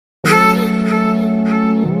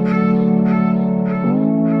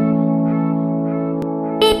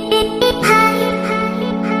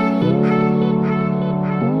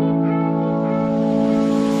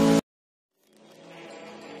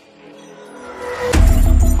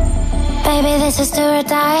Baby, this is do or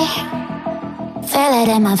die. Feel it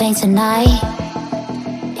in my veins tonight.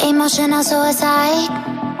 Emotional suicide.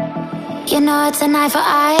 You know it's an eye for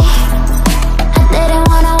eye. I didn't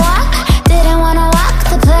wanna walk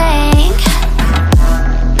the plank.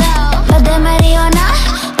 But the Mariona,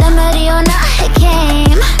 it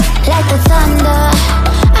came like the thunder.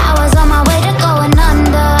 I was on my way to going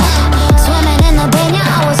under. Swimming in the pain, yeah,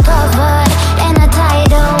 I was covered in a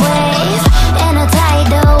tidal wave,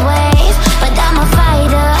 But I'm a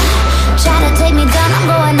fighter, try to take me down, I'm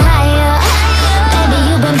going higher. Baby,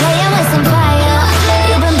 you've been playing with some fire.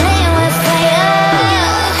 You've been playing with fire.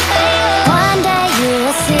 One day you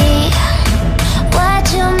will see what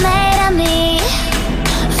you made of me.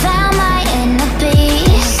 Found my inner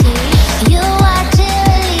peace. You watch it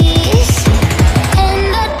release in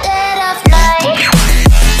the dead of night.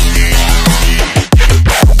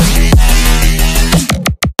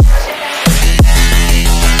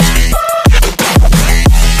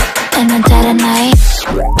 In the dead of night.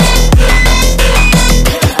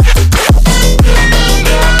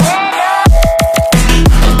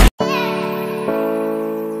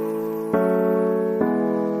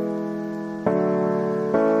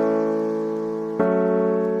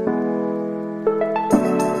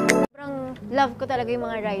 Love ko talaga yung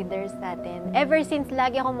mga riders natin. Ever since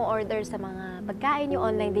lagi ako mo-order sa mga pagkain,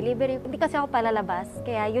 yung online delivery. Hindi kasi ako palalabas,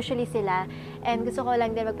 kaya usually sila. And gusto ko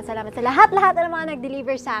lang din magpasalamat sa lahat-lahat ng mga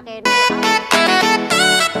nag-deliver sa akin.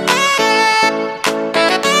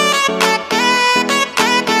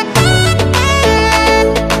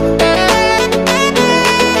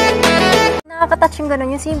 Nakaka-touch yung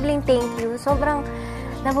ganun, yung simpleng thank you. Sobrang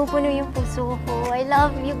napupuno yung puso ko. I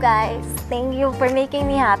love you guys. Thank you for making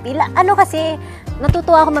me happy. Ano kasi,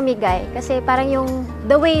 natutuwa ako mamigay. Kasi parang yung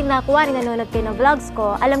the way na kuwari nanonood kayo ng vlogs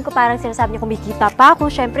ko, alam ko parang sinasabi niyo kumikita pa ako.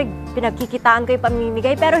 Siyempre, pinagkikitaan ko yung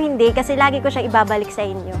pamimigay. Pero hindi, kasi lagi ko siya ibabalik sa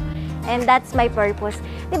inyo. And that's my purpose.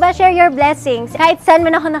 Diba, share your blessings. Kahit saan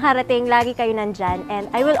man ako nakarating, lagi kayo nandyan. And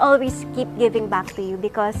I will always keep giving back to you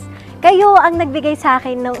because kayo ang nagbigay sa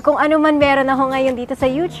akin ng kung ano man meron ako ngayon dito sa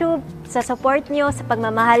YouTube, sa support nyo, sa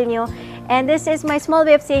pagmamahal nyo. And this is my small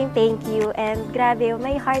way of saying thank you. And grabe,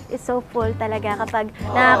 my heart is so full talaga kapag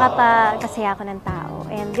nakakapagkasaya ako ng tao.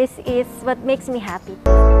 And this is what makes me happy.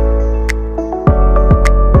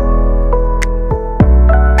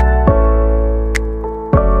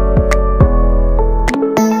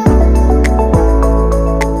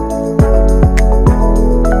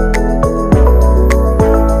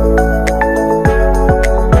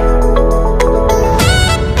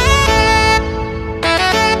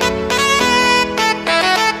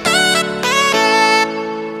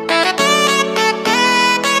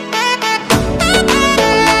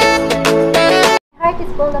 Is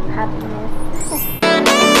full of happiness.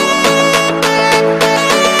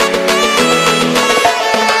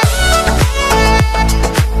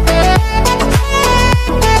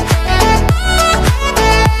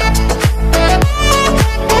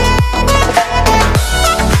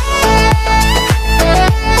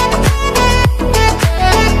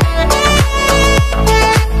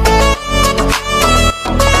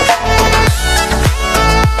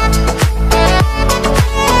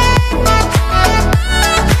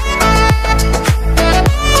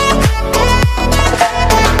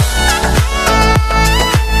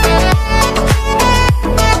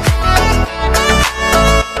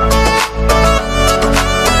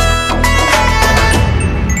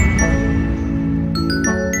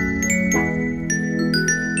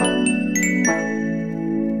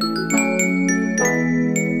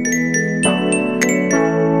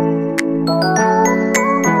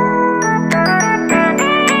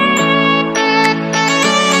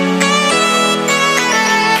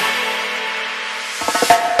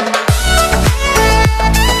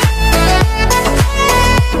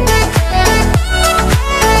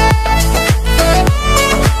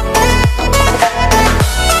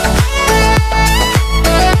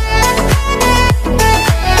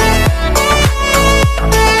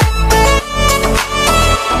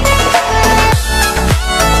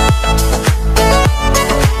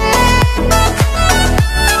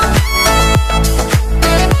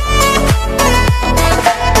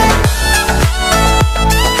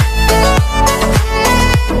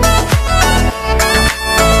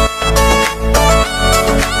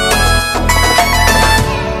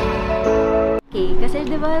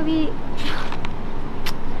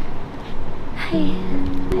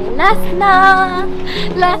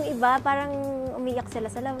 Last iba, parang umiyak sila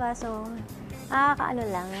sa labas. So,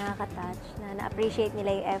 nakaka-touch na na-appreciate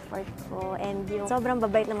nila yung effort ko and yung sobrang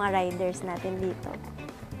babait ng mga riders natin dito.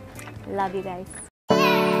 Love you guys.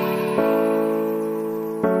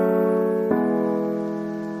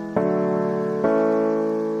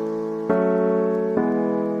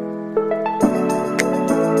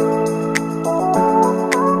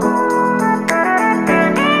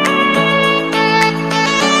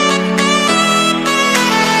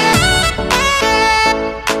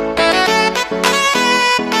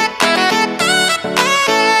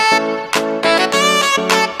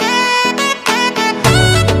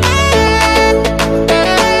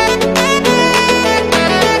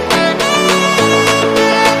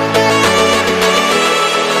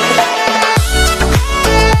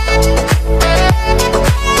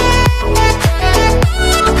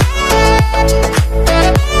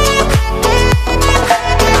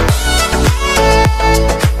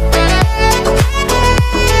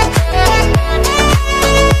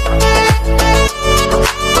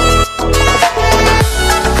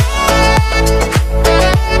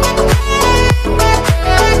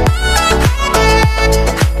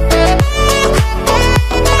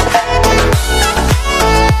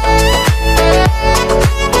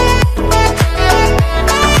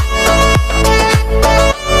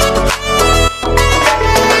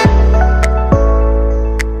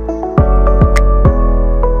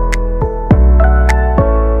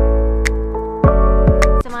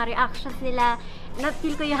 mga reactions nila,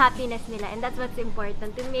 na-feel ko yung happiness nila. And that's what's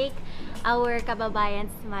important, to make our kababayan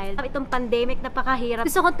smile. Itong pandemic, napakahirap.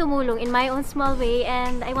 Gusto kong tumulong in my own small way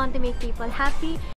and I want to make people happy.